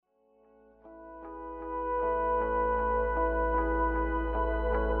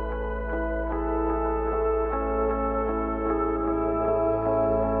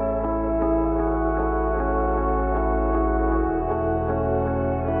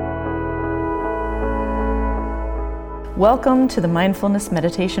Welcome to the Mindfulness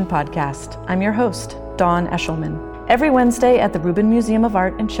Meditation Podcast. I'm your host, Dawn Eshelman. Every Wednesday at the Rubin Museum of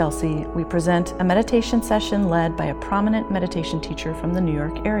Art in Chelsea, we present a meditation session led by a prominent meditation teacher from the New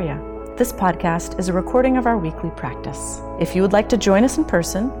York area. This podcast is a recording of our weekly practice. If you would like to join us in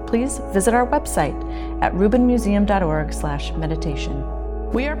person, please visit our website at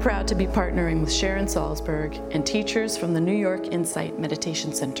rubinmuseum.org/meditation. We are proud to be partnering with Sharon Salzberg and teachers from the New York Insight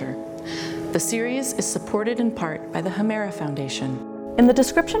Meditation Center. The series is supported in part by the Hemera Foundation. In the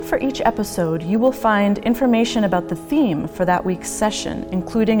description for each episode, you will find information about the theme for that week's session,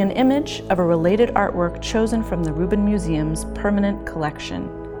 including an image of a related artwork chosen from the Rubin Museum's permanent collection.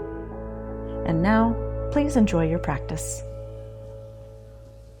 And now, please enjoy your practice.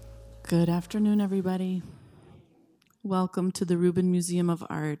 Good afternoon, everybody. Welcome to the Rubin Museum of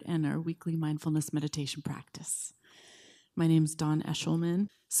Art and our weekly mindfulness meditation practice. My name is Dawn Eshelman.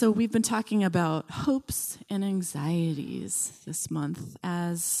 So we've been talking about hopes and anxieties this month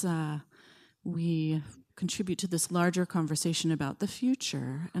as we contribute to this larger conversation about the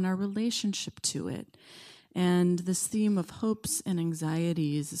future and our relationship to it. And this theme of hopes and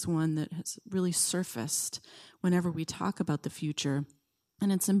anxieties is one that has really surfaced whenever we talk about the future.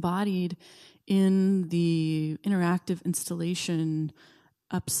 And it's embodied in the interactive installation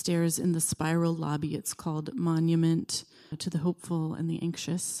upstairs in the spiral lobby. It's called Monument to the Hopeful and the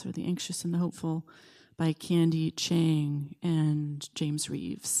Anxious, or The Anxious and the Hopeful, by Candy Chang and James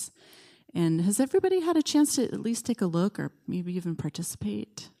Reeves. And has everybody had a chance to at least take a look or maybe even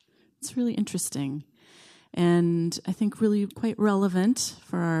participate? It's really interesting. And I think really quite relevant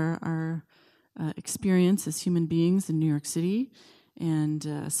for our experience as human beings in New York City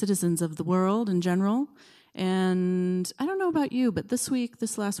and citizens of the world in general. And I don't know about you, but this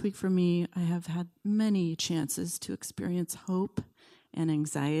last week for me, I have had many chances to experience hope and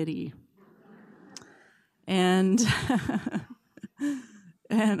anxiety. And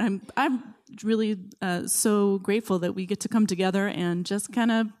and I'm really so grateful that we get to come together and just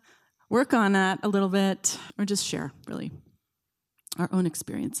kind of work on that a little bit, or just share, really, our own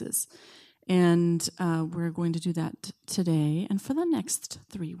experiences. And we're going to do that today and for the next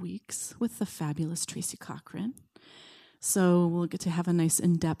 3 weeks with the fabulous Tracy Cochran. So we'll get to have a nice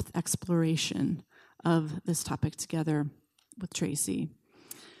in-depth exploration of this topic together with Tracy.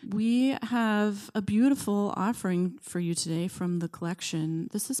 We have a beautiful offering for you today from the collection.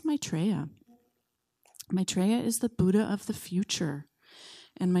 This is Maitreya. Maitreya is the Buddha of the future.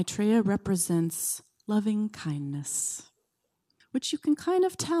 And Maitreya represents loving kindness, which you can kind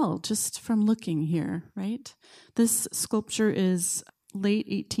of tell just from looking here, right? This sculpture is late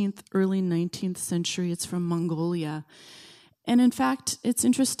 18th, early 19th century. It's from Mongolia. And in fact, it's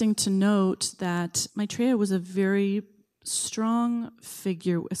interesting to note that Maitreya was a very strong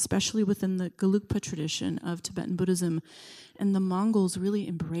figure, especially within the Gelugpa tradition of Tibetan Buddhism. And the Mongols really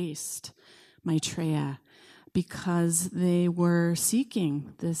embraced Maitreya because they were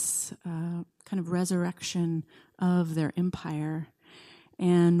seeking this kind of resurrection of their empire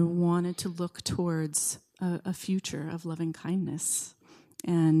and wanted to look towards a future of loving kindness.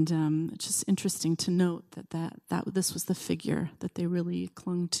 And it's just interesting to note that this was the figure that they really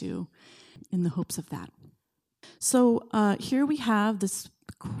clung to in the hopes of that. So here we have this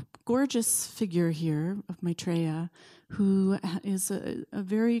gorgeous figure here of Maitreya, who is a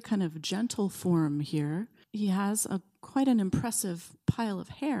very kind of gentle form here. He has quite an impressive pile of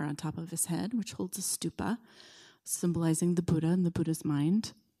hair on top of his head, which holds a stupa, symbolizing the Buddha and the Buddha's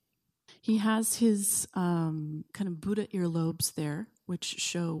mind. He has his kind of Buddha earlobes there, which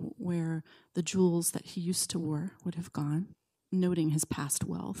show where the jewels that he used to wear would have gone, noting his past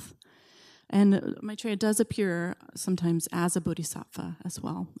wealth. And Maitreya does appear sometimes as a bodhisattva as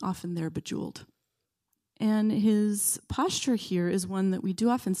well. Often they're bejeweled. And his posture here is one that we do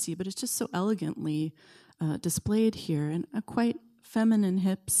often see, but it's just so elegantly displayed here, and a quite feminine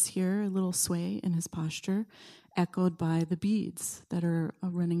hips here, a little sway in his posture, echoed by the beads that are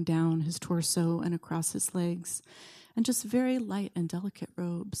running down his torso and across his legs, and just very light and delicate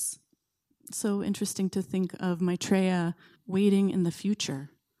robes. So interesting to think of Maitreya waiting in the future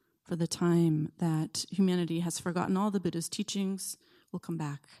for the time that humanity has forgotten all the Buddha's teachings, will come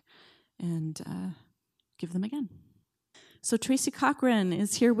back and give them again. So Tracy Cochran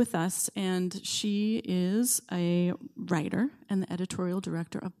is here with us, and she is a writer and the editorial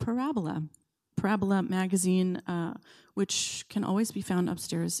director of Parabola. Parabola magazine, which can always be found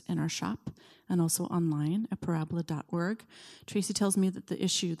upstairs in our shop and also online at parabola.org. Tracy tells me that the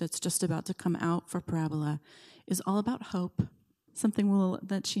issue that's just about to come out for Parabola is all about hope, something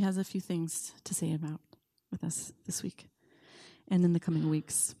that she has a few things to say about with us this week and in the coming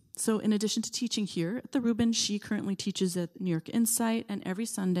weeks. So in addition to teaching here at the Reuben, she currently teaches at New York Insight and every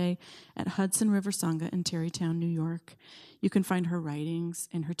Sunday at Hudson River Sangha in Tarrytown, New York. You can find her writings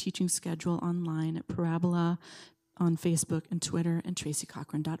and her teaching schedule online at Parabola on Facebook and Twitter and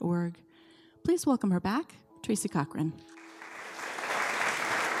tracycochran.org. Please welcome her back, Tracy Cochran.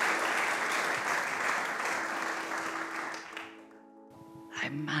 I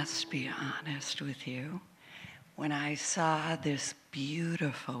must be honest with you. When I saw this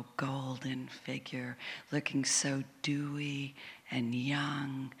beautiful golden figure looking so dewy and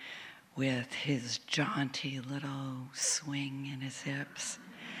young with his jaunty little swing in his hips,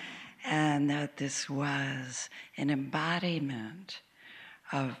 and that this was an embodiment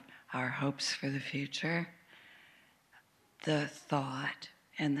of our hopes for the future, the thought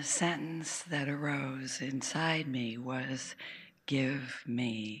and the sentence that arose inside me was, "Give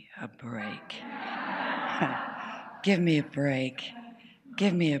me a break." Give me a break.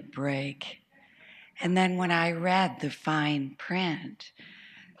 Give me a break. And then when I read the fine print,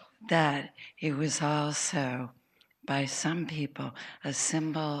 that it was also, by some people, a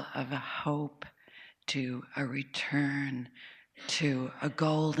symbol of a hope to a return to a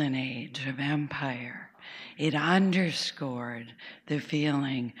golden age of empire. It underscored the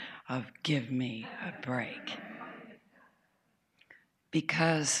feeling of give me a break.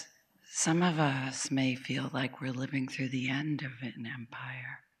 Because some of us may feel like we're living through the end of an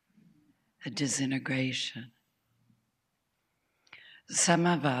empire, a disintegration. Some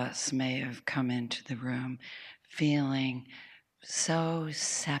of us may have come into the room feeling so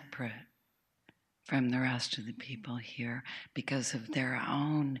separate from the rest of the people here because of their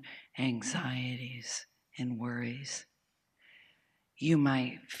own anxieties and worries. You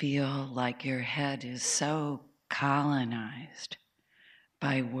might feel like your head is so colonized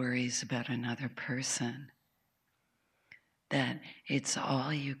by worries about another person that it's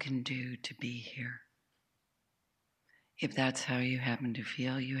all you can do to be here. If that's how you happen to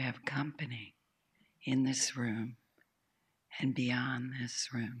feel, you have company in this room and beyond this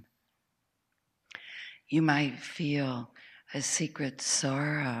room. You might feel a secret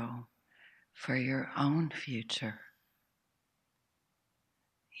sorrow for your own future.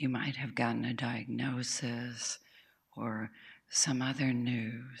 You might have gotten a diagnosis or some other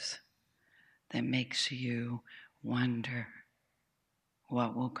news that makes you wonder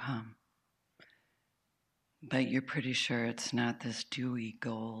what will come. But you're pretty sure it's not this dewy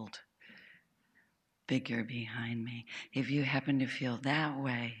gold figure behind me. If you happen to feel that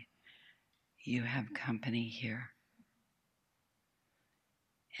way, you have company here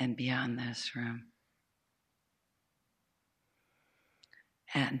and beyond this room.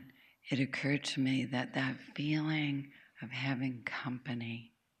 And it occurred to me that that feeling of having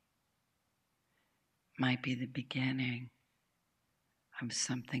company might be the beginning of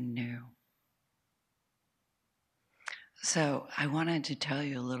something new. So I wanted to tell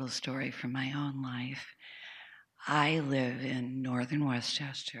you a little story from my own life. I live in northern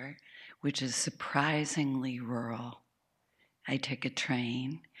Westchester, which is surprisingly rural. I take a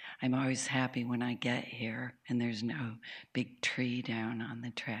train. I'm always happy when I get here and there's no big tree down on the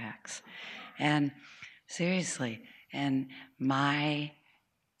tracks. And seriously, and my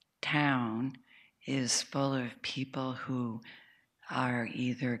town is full of people who are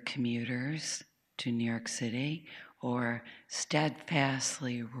either commuters to New York City or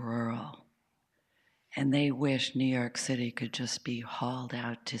steadfastly rural. And they wish New York City could just be hauled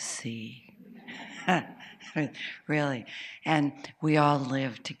out to sea. Really. And we all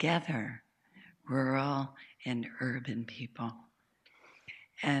live together, rural and urban people.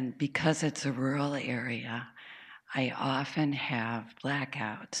 And because it's a rural area, I often have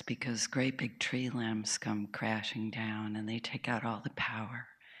blackouts because great big tree limbs come crashing down and they take out all the power.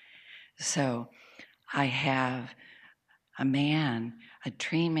 So I have a man, a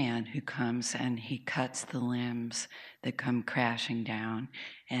tree man, who comes and he cuts the limbs that come crashing down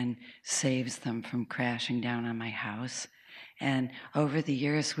and saves them from crashing down on my house. And over the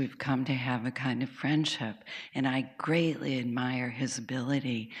years, we've come to have a kind of friendship. And I greatly admire his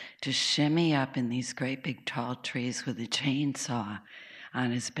ability to shimmy up in these great big tall trees with a chainsaw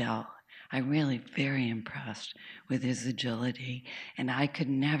on his belt. I'm really very impressed with his agility. And I could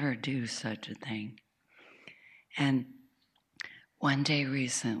never do such a thing. And one day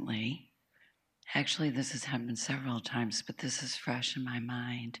recently, actually this has happened several times, but this is fresh in my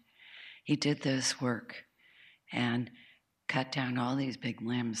mind. He did this work and cut down all these big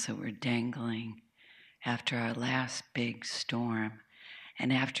limbs that were dangling after our last big storm.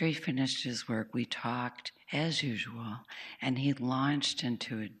 And after he finished his work, we talked as usual, and he launched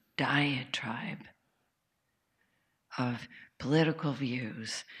into a diatribe of political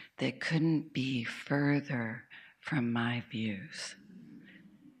views that couldn't be further from my views.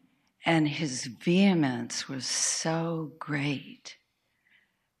 And his vehemence was so great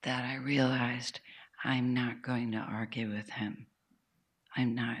that I realized I'm not going to argue with him.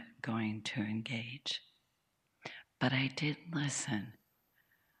 I'm not going to engage. But I did listen.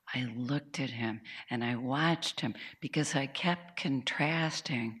 I looked at him and I watched him because I kept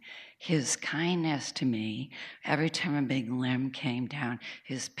contrasting his kindness to me. Every time a big limb came down,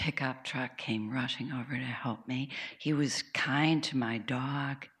 his pickup truck came rushing over to help me. He was kind to my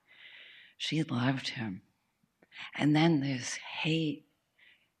dog. She loved him. And then this hate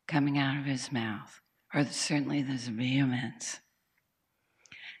coming out of his mouth, or certainly this vehemence.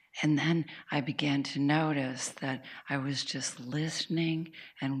 And then I began to notice that I was just listening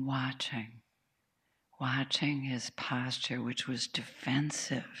and watching his posture, which was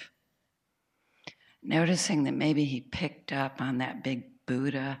defensive. Noticing that maybe he picked up on that big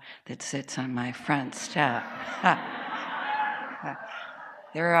Buddha that sits on my front step.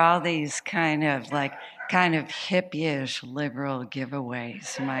 There are all these kind of hippie-ish liberal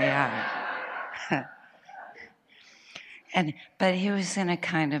giveaways in my eye. But he was in a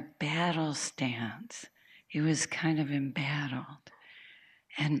kind of battle stance. He was kind of embattled.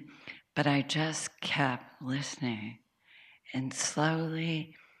 But I just kept listening. And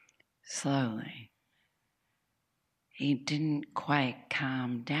slowly, he didn't quite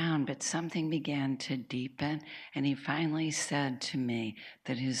calm down, but something began to deepen. And he finally said to me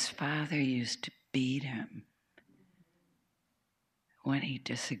that his father used to beat him when he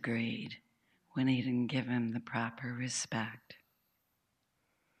disagreed, when he didn't give him the proper respect.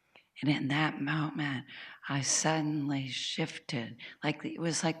 And in that moment, I suddenly shifted, it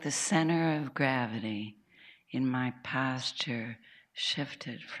was like the center of gravity in my posture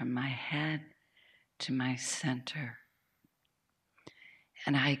shifted from my head to my center.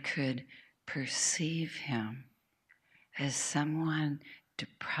 And I could perceive him as someone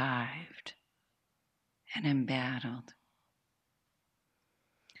deprived and embattled.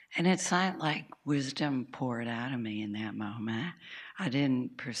 And it's not like wisdom poured out of me in that moment. I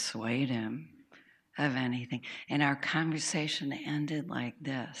didn't persuade him of anything. And our conversation ended like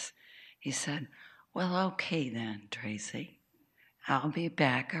this. He said, "Well, okay then, Tracy. I'll be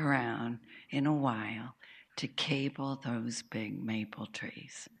back around in a while to cable those big maple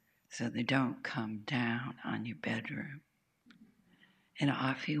trees so they don't come down on your bedroom." And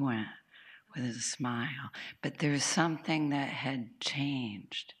off he went with a smile. But there's something that had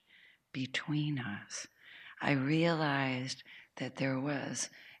changed between us. I realized that there was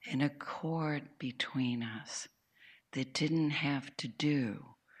an accord between us that didn't have to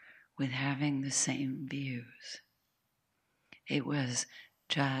do with having the same views. It was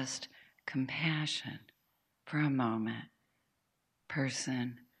just compassion for a moment,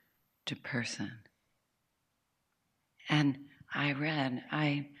 person to person. And I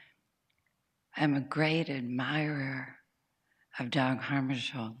am a great admirer of Dag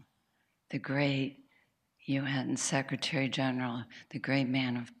Hammarskjöld, the great UN Secretary General, the great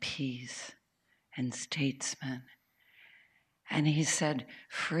man of peace and statesman. And he said,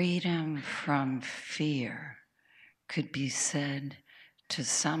 freedom from fear could be said to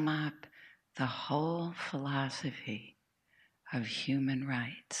sum up the whole philosophy of human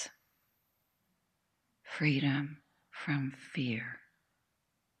rights. Freedom from fear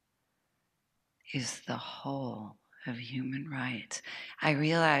is the whole of human rights. I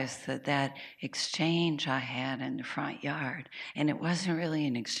realized that exchange I had in the front yard, and it wasn't really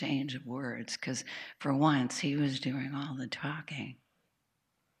an exchange of words, because for once he was doing all the talking,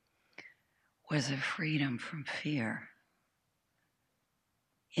 was a freedom from fear.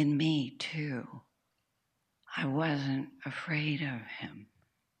 In me, too, I wasn't afraid of him,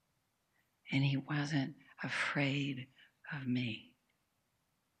 and he wasn't afraid of me.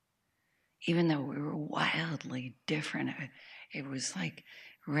 Even though we were wildly different, it was like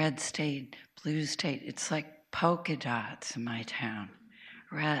red state, blue state. It's like polka dots in my town,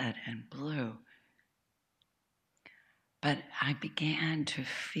 red and blue. But I began to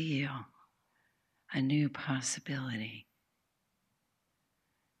feel a new possibility.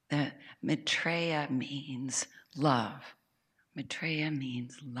 That Maitreya means love. Maitreya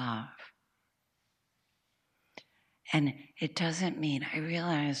means love. And it doesn't mean, I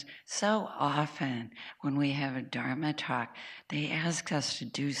realize so often when we have a Dharma talk, they ask us to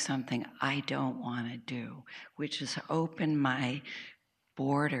do something I don't want to do, which is open my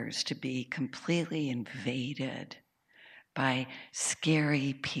borders to be completely invaded by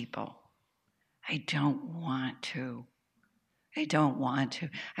scary people. I don't want to I don't want to.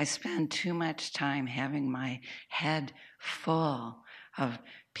 I spend too much time having my head full of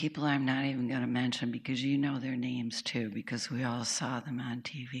people I'm not even going to mention because you know their names too, because we all saw them on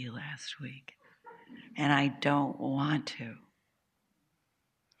TV last week. And I don't want to.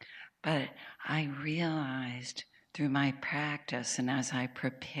 But I realized through my practice and as I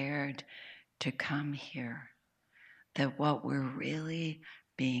prepared to come here that what we're really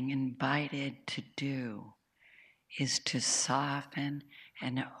being invited to do is to soften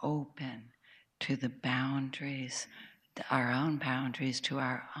and open to the boundaries, our own boundaries, to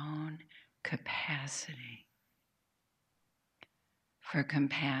our own capacity for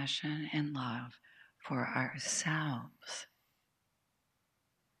compassion and love for ourselves.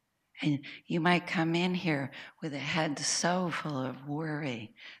 And you might come in here with a head so full of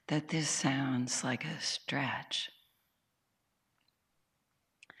worry that this sounds like a stretch.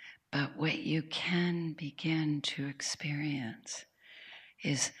 But what you can begin to experience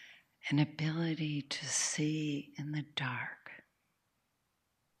is an ability to see in the dark,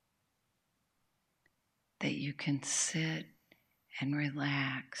 that you can sit and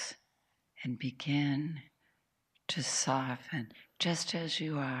relax and begin to soften just as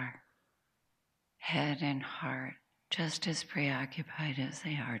you are, head and heart, just as preoccupied as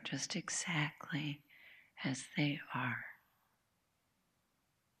they are, just exactly as they are.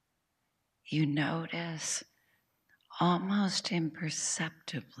 You notice almost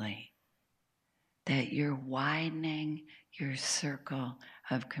imperceptibly that you're widening your circle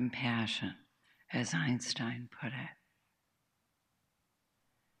of compassion, as Einstein put it.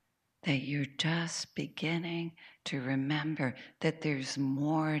 That you're just beginning to remember that there's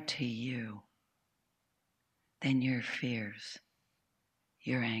more to you than your fears,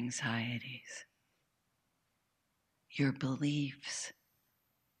 your anxieties, your beliefs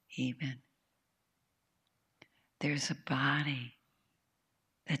even. There's a body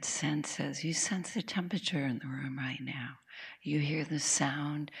that senses. You sense the temperature in the room right now. You hear the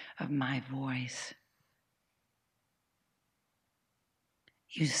sound of my voice.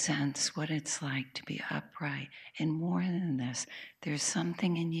 You sense what it's like to be upright. And more than this, there's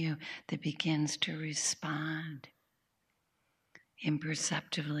something in you that begins to respond.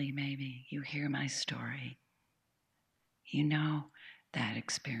 Imperceptibly, maybe. You hear my story. You know that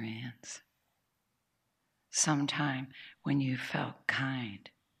experience. Sometime when you felt kind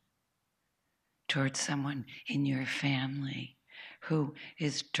towards someone in your family who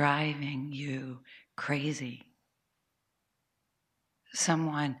is driving you crazy.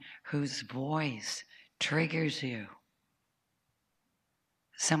 Someone whose voice triggers you.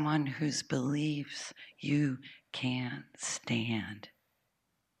 Someone whose beliefs you can't stand.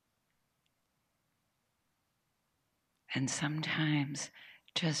 And sometimes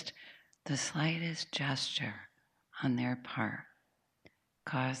just the slightest gesture on their part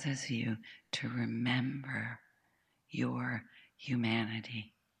causes you to remember your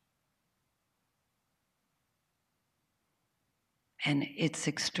humanity. And it's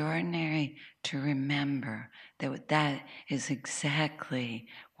extraordinary to remember that that is exactly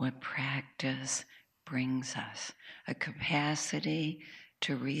what practice brings us, a capacity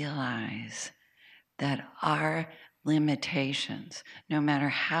to realize that our limitations, no matter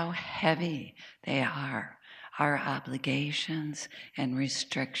how heavy they are, our obligations and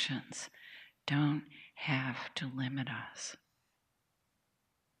restrictions don't have to limit us.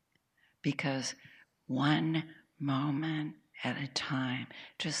 Because one moment at a time,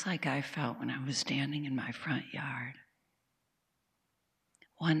 just like I felt when I was standing in my front yard,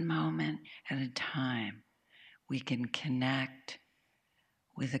 one moment at a time, we can connect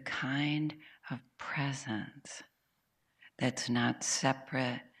with a kind of presence that's not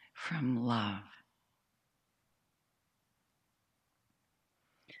separate from love.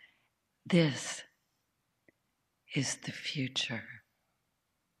 This is the future.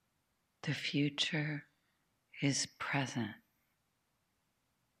 The future is present.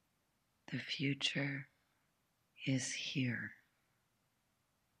 The future is here.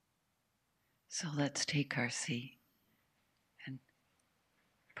 So let's take our seat and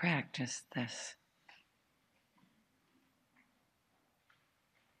practice this.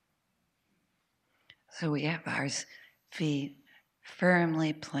 So we have our feet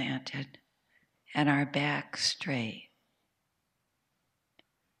firmly planted and our back straight.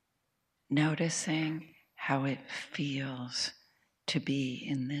 Noticing how it feels to be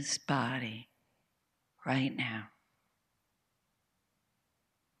in this body right now.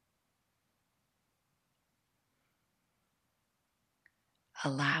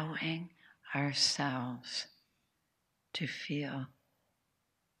 Allowing ourselves to feel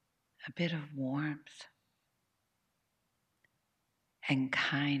a bit of warmth, and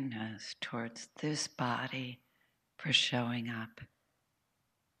kindness towards this body for showing up.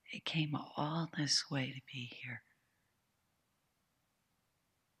 It came all this way to be here.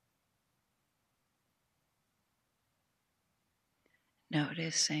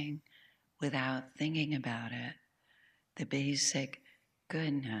 Noticing, without thinking about it, the basic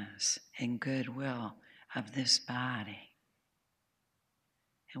goodness and goodwill of this body.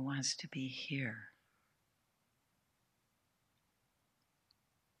 It wants to be here.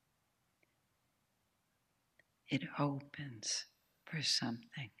 It opens for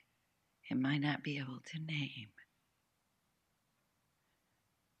something it might not be able to name,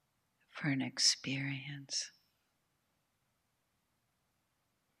 for an experience.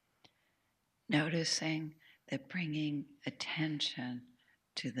 Noticing that bringing attention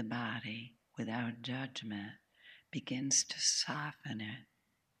to the body without judgment begins to soften it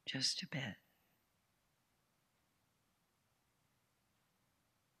just a bit.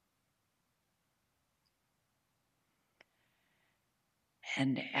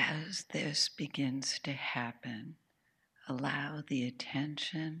 And as this begins to happen, allow the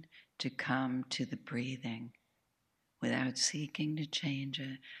attention to come to the breathing without seeking to change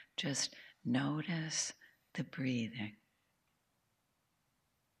it. Just notice the breathing.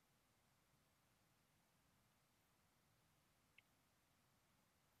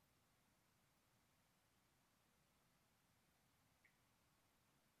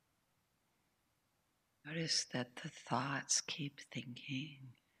 Notice that the thoughts keep thinking,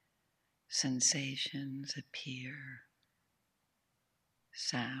 sensations appear,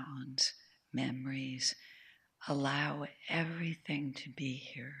 sounds, memories. Allow everything to be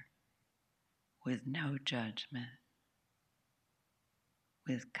here with no judgment,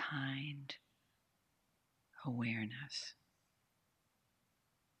 with kind awareness.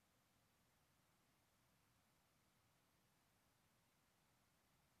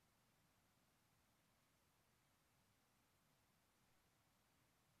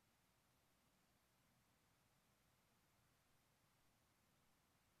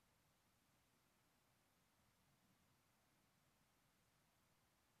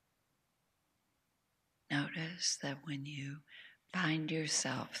 Notice that when you find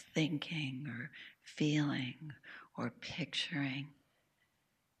yourself thinking or feeling or picturing,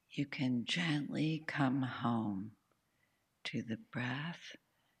 you can gently come home to the breath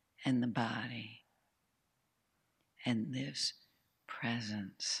and the body and this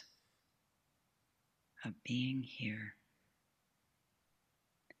presence of being here,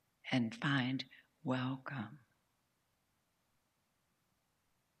 and find welcome,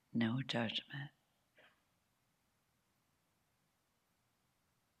 no judgment.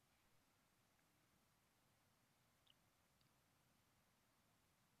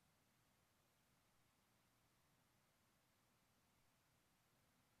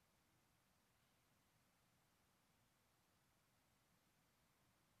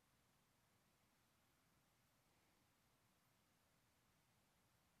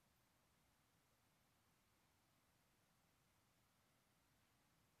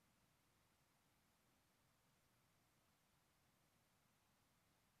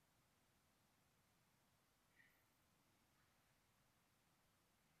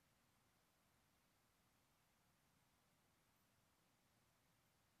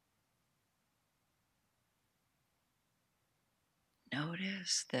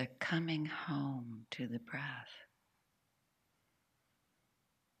 Notice the coming home to the breath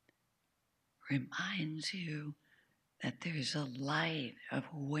reminds you that there's a light of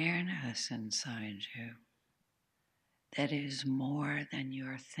awareness inside you that is more than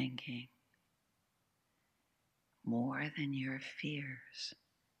your thinking, more than your fears.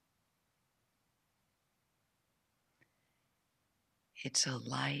 It's a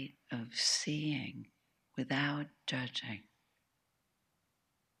light of seeing without judging,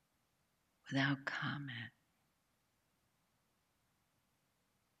 without comment.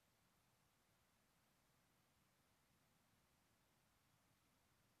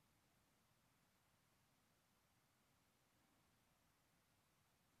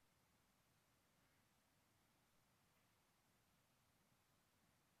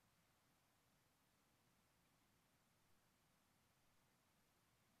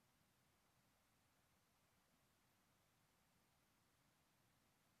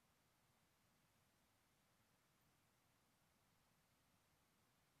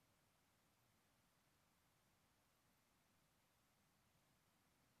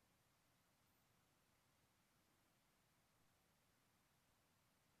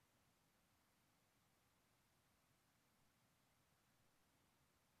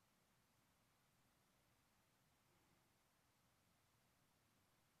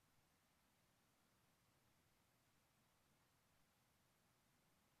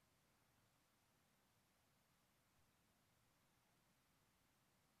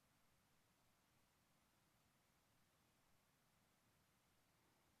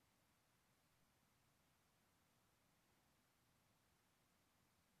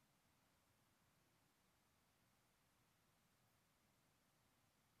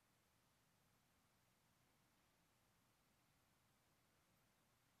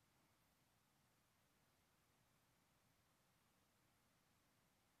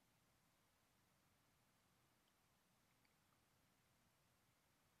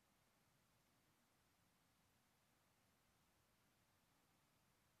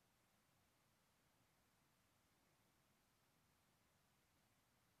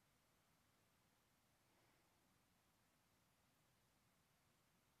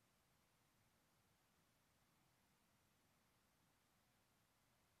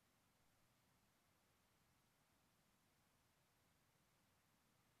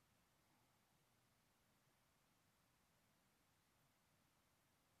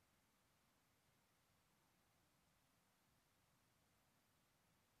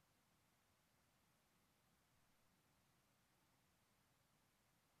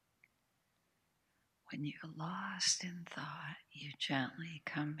 When you're lost in thought, you gently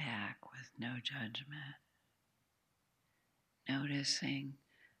come back with no judgment, noticing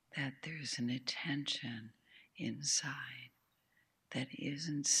that there's an attention inside that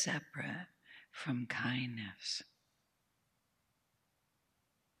isn't separate from kindness.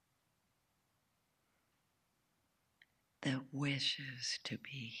 That wishes to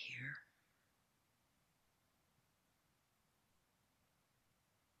be here.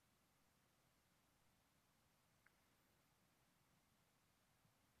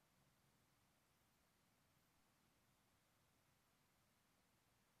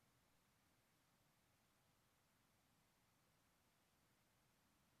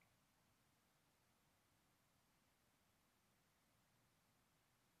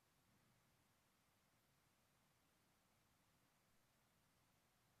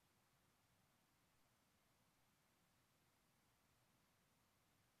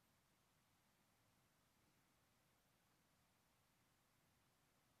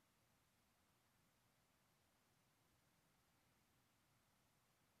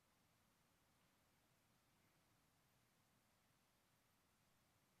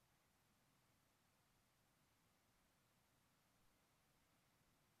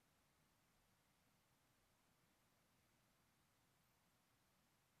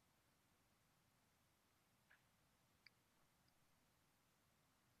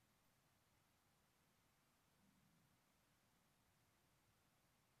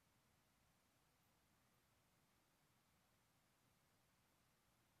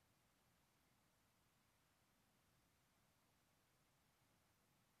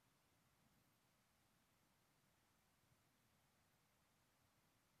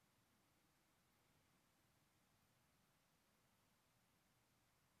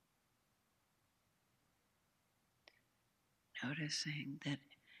 Noticing that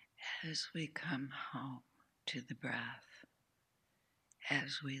as we come home to the breath,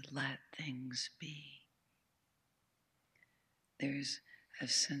 as we let things be, there's a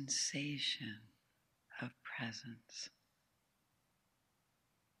sensation of presence,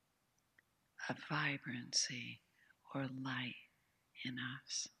 of vibrancy or light in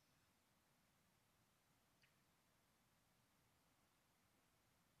us.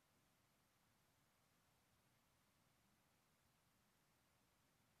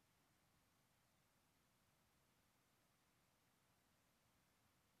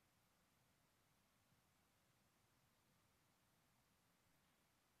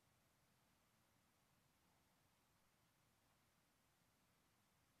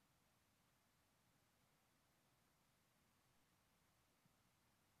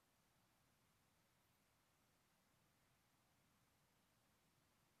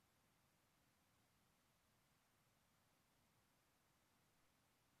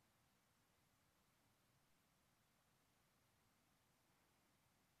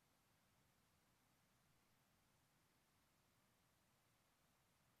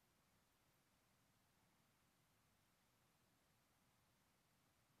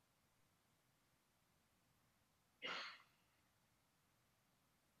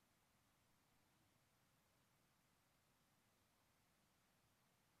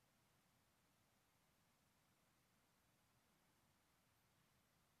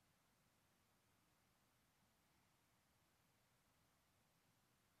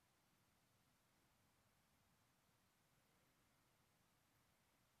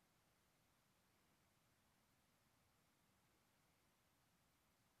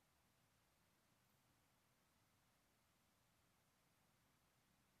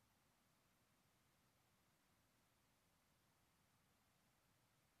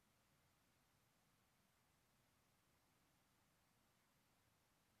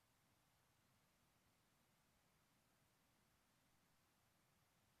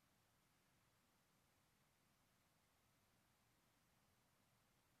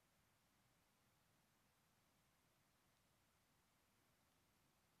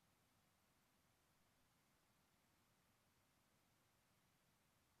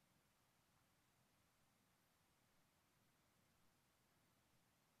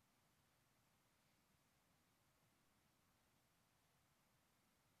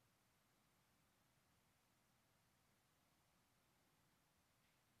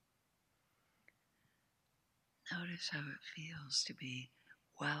 Notice how it feels to be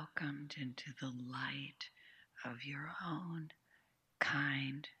welcomed into the light of your own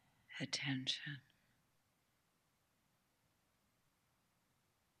kind attention.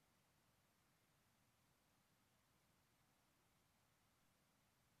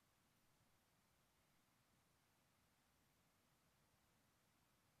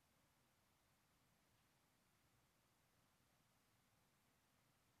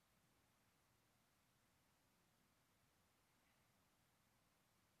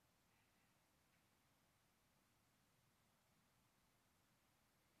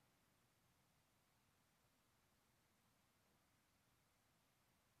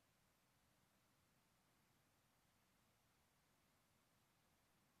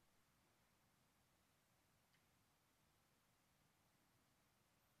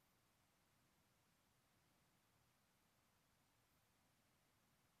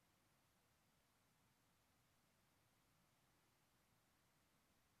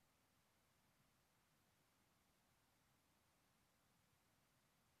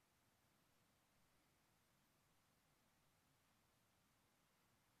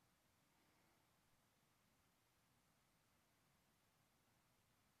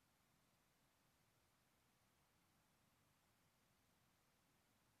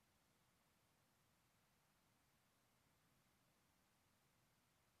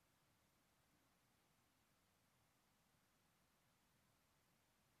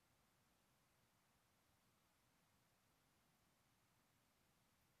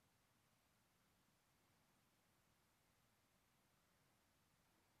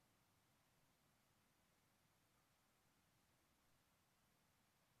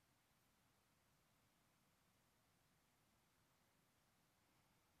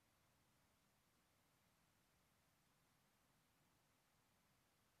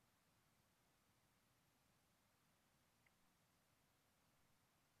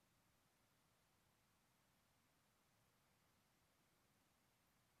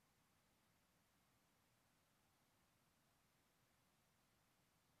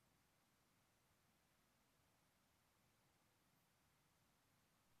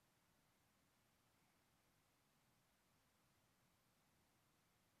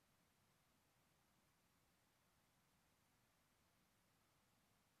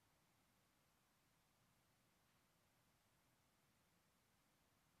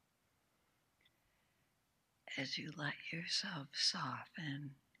 as you let yourself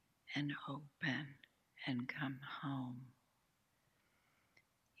soften and open and come home,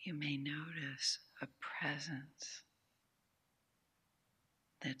 you may notice a presence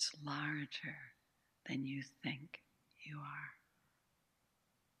that's larger than you think you are.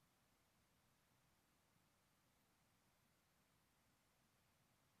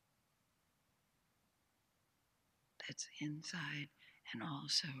 That's inside and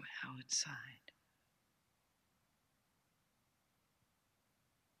also outside.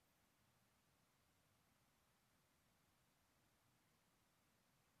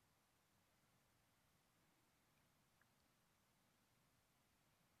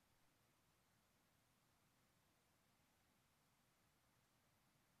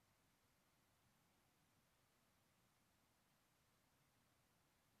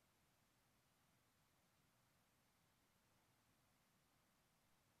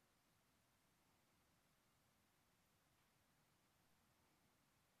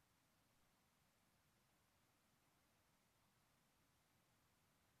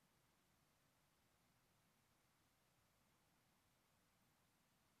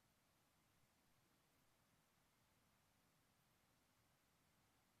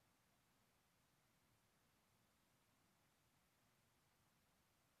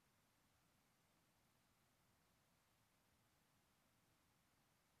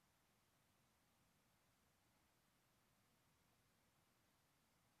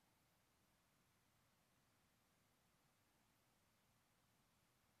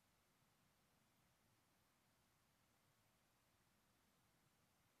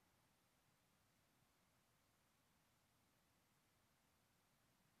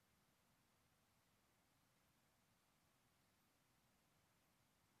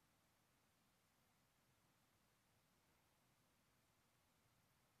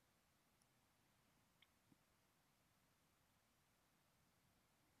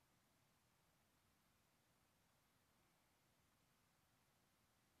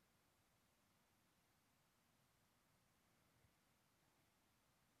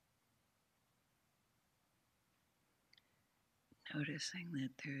 Noticing that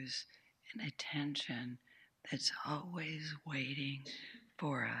there's an attention that's always waiting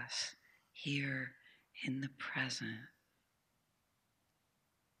for us here in the present.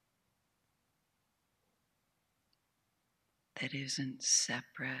 That isn't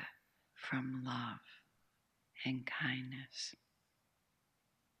separate from love and kindness.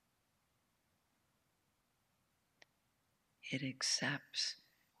 It accepts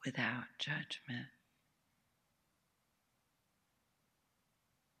without judgment.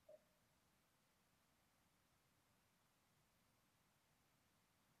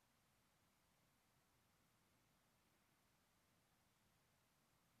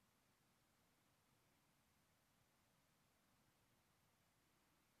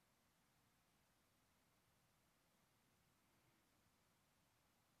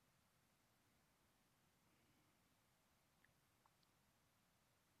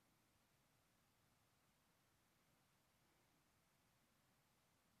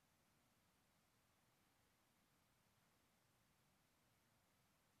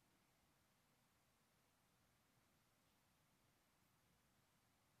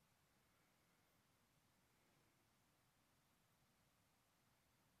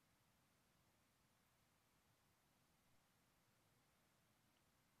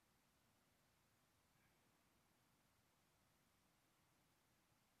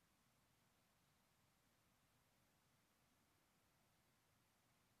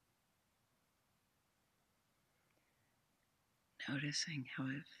 Noticing how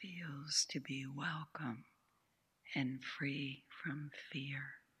it feels to be welcome and free from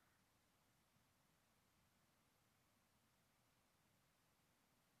fear.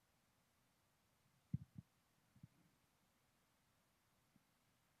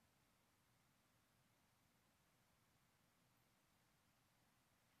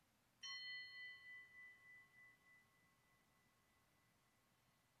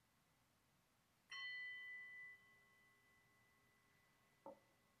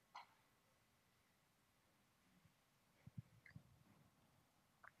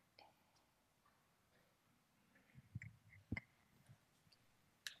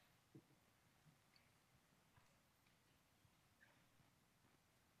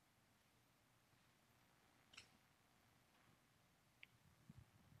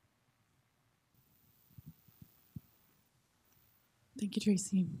 Thank you,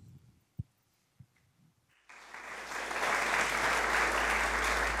 Tracy.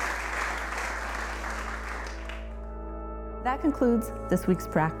 That concludes this week's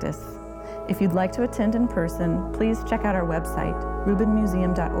practice. If you'd like to attend in person, please check out our website,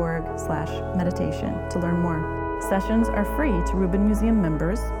 rubinmuseum.org/meditation, to learn more. Sessions are free to Rubin Museum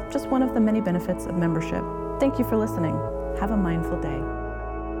members, just one of the many benefits of membership. Thank you for listening. Have a mindful day.